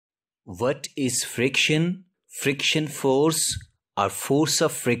What is friction, friction force, or force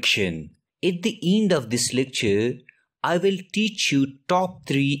of friction? At the end of this lecture, I will teach you top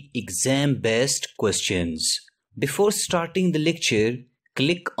 3 exam-based questions. Before starting the lecture,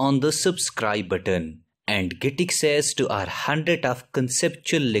 click on the subscribe button and get access to our 100 of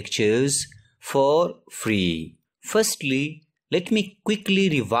conceptual lectures for free. Firstly, let me quickly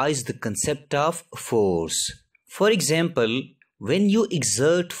revise the concept of force. For example, when you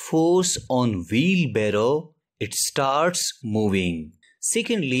exert force on wheelbarrow, it starts moving.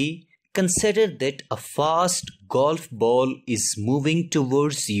 Secondly, consider that a fast golf ball is moving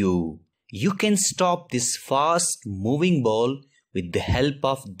towards you. You can stop this fast moving ball with the help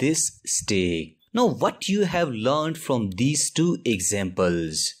of this stick. Now, what you have learned from these 2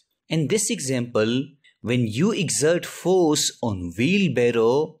 examples? In this example, when you exert force on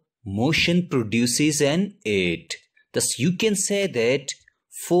wheelbarrow, motion produces an weight. Thus, you can say that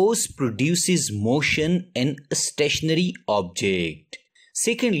force produces motion in a stationary object.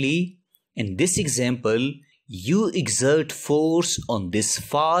 Secondly, in this example, you exert force on this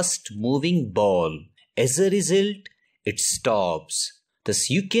fast-moving ball. As a result, it stops. Thus,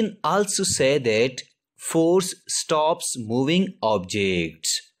 you can also say that force stops moving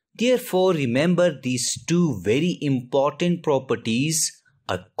objects. Therefore, remember these 2 very important properties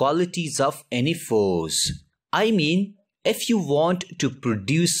or qualities of any force. I mean, if you want to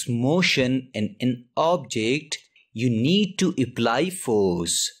produce motion in an object, you need to apply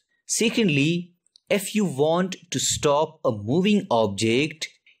force. Secondly, if you want to stop a moving object,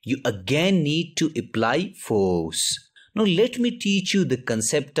 you again need to apply force. Now let me teach you the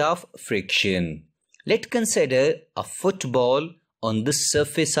concept of friction. Let's consider a football on the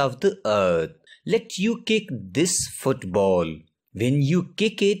surface of the earth. Let you kick this football. When you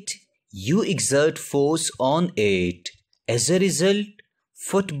kick it, you exert force on it. As a result,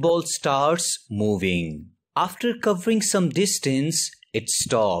 football starts moving. After covering some distance, it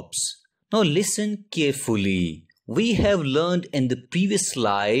stops. Now listen carefully. We have learned in the previous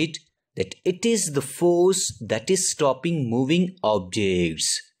slide that it is the force that is stopping moving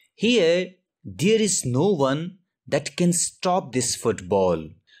objects. Here, there is no one that can stop this football.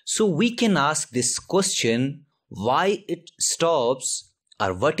 So we can ask this question, why it stops?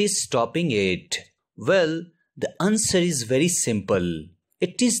 Or what is stopping it? Well, the answer is very simple.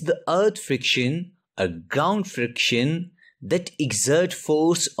 It is the earth friction or ground friction that exerts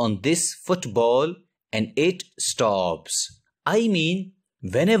force on this football and it stops. I mean,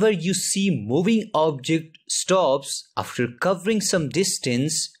 whenever you see moving object stops after covering some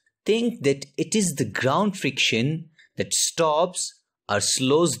distance, think that it is the ground friction that stops or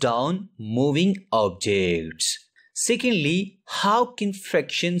slows down moving objects. Secondly, how can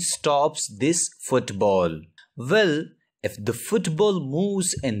friction stops this football? Well, if the football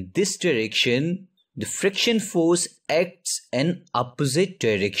moves in this direction, the friction force acts in opposite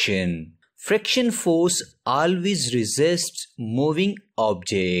direction. Friction force always resists moving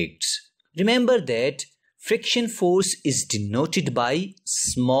objects. Remember that friction force is denoted by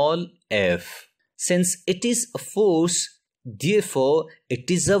small f. Since it is a force, therefore it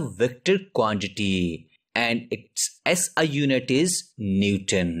is a vector quantity and its SI unit is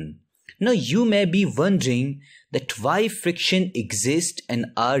Newton. Now you may be wondering that why friction exists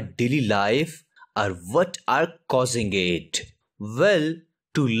in our daily life or what are causing it. Well,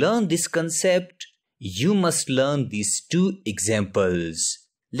 to learn this concept, you must learn these 2 examples.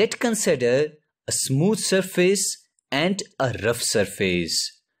 Let's consider a smooth surface and a rough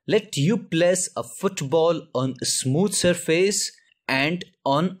surface. Let you place a football on a smooth surface and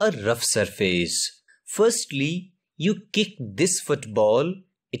on a rough surface. Firstly, you kick this football,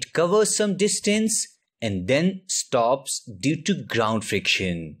 it covers some distance and then stops due to ground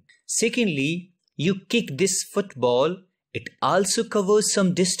friction. Secondly, you kick this football, it also covers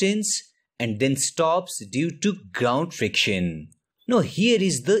some distance and then stops due to ground friction. Now here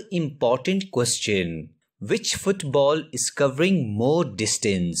is the important question. Which football is covering more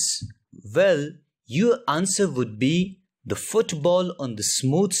distance? Well, your answer would be the football on the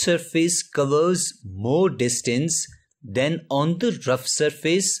smooth surface covers more distance than on the rough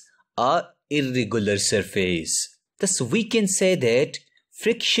surface or irregular surface. Thus, we can say that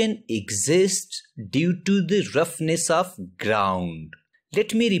friction exists due to the roughness of ground.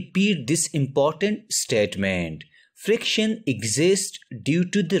 Let me repeat this important statement. Friction exists due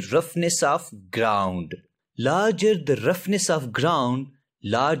to the roughness of ground. Larger the roughness of ground,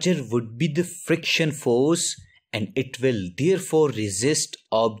 larger would be the friction force and it will therefore resist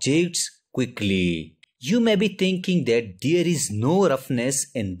objects quickly. You may be thinking that there is no roughness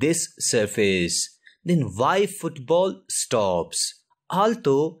in this surface. Then why football stops?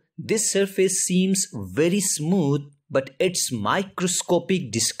 Although This surface seems very smooth, but its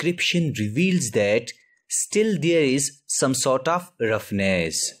microscopic description reveals that still there is some sort of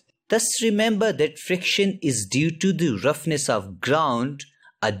roughness. Thus remember that friction is due to the roughness of ground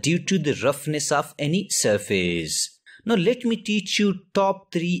or due to the roughness of any surface. Now let me teach you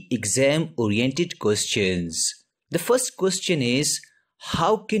top 3 exam-oriented questions. The first question is,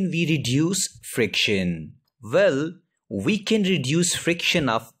 how can we reduce friction? Well, we can reduce friction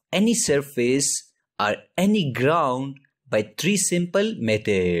of any surface or any ground by 3 simple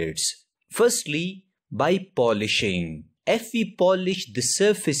methods. Firstly, by polishing. If we polish the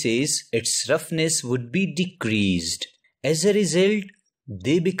surfaces, its roughness would be decreased. As a result,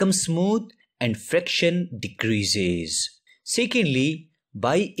 they become smooth and friction decreases. Secondly,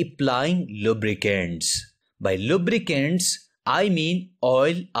 by applying lubricants. By lubricants, I mean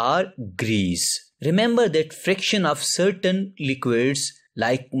oil or grease. Remember that friction of certain liquids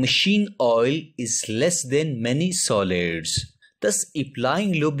like machine oil is less than many solids. Thus,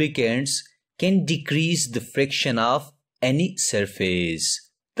 applying lubricants can decrease the friction of any surface.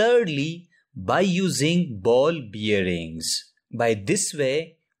 Thirdly, by using ball bearings. By this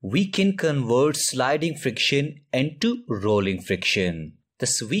way, we can convert sliding friction into rolling friction.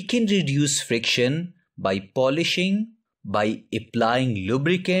 Thus, we can reduce friction by polishing, by applying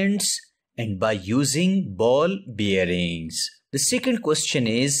lubricants, and by using ball bearings. The second question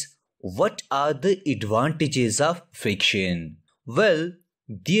is, what are the advantages of friction? Well,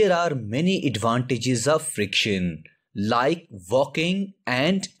 there are many advantages of friction, like walking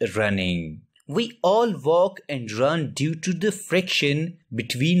and running. We all walk and run due to the friction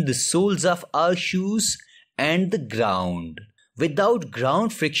between the soles of our shoes and the ground. Without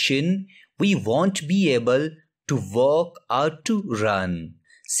ground friction, we won't be able to walk or to run.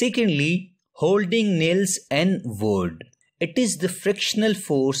 Secondly, holding nails and wood. It is the frictional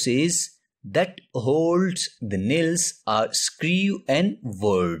forces that holds the nails or screw and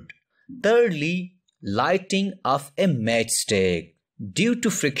wood. Thirdly, lighting of a matchstick. Due to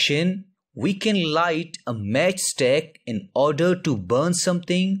friction, we can light a matchstick in order to burn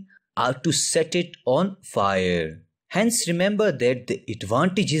something or to set it on fire. Hence, remember that the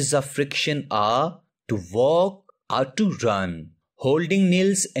advantages of friction are to walk or to run, holding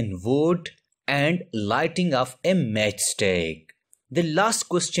nails and wood, and lighting of a matchstick. The last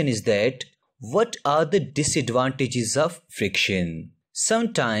question is that, what are the disadvantages of friction?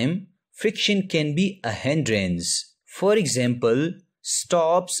 Sometimes friction can be a hindrance. For example,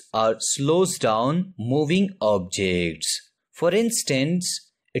 stops or slows down moving objects. For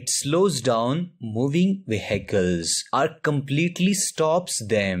instance, it slows down moving vehicles or completely stops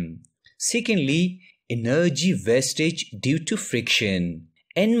them. Secondly, energy wastage due to friction.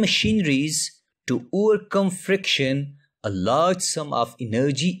 In machineries, to overcome friction, a large sum of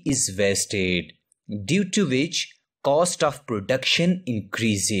energy is wasted, due to which cost of production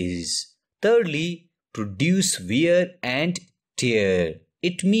increases. Thirdly, produce wear and tear.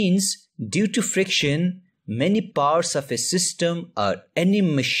 It means due to friction, many parts of a system or any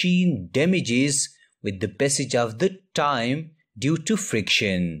machine damages with the passage of the time due to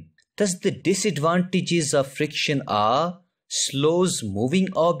friction. Thus, the disadvantages of friction are slows moving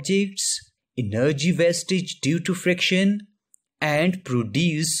objects, energy wastage due to friction, and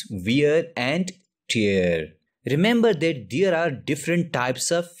produce wear and tear. Remember that there are different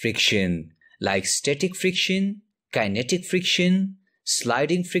types of friction, like static friction, kinetic friction,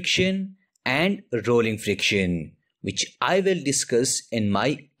 sliding friction, and rolling friction, which I will discuss in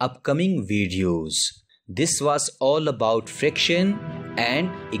my upcoming videos. This was all about friction and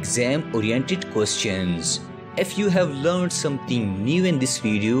exam-oriented questions. If you have learned something new in this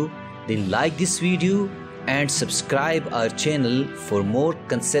video, then like this video and subscribe our channel for more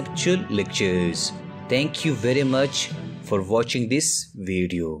conceptual lectures. Thank you very much for watching this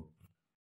video.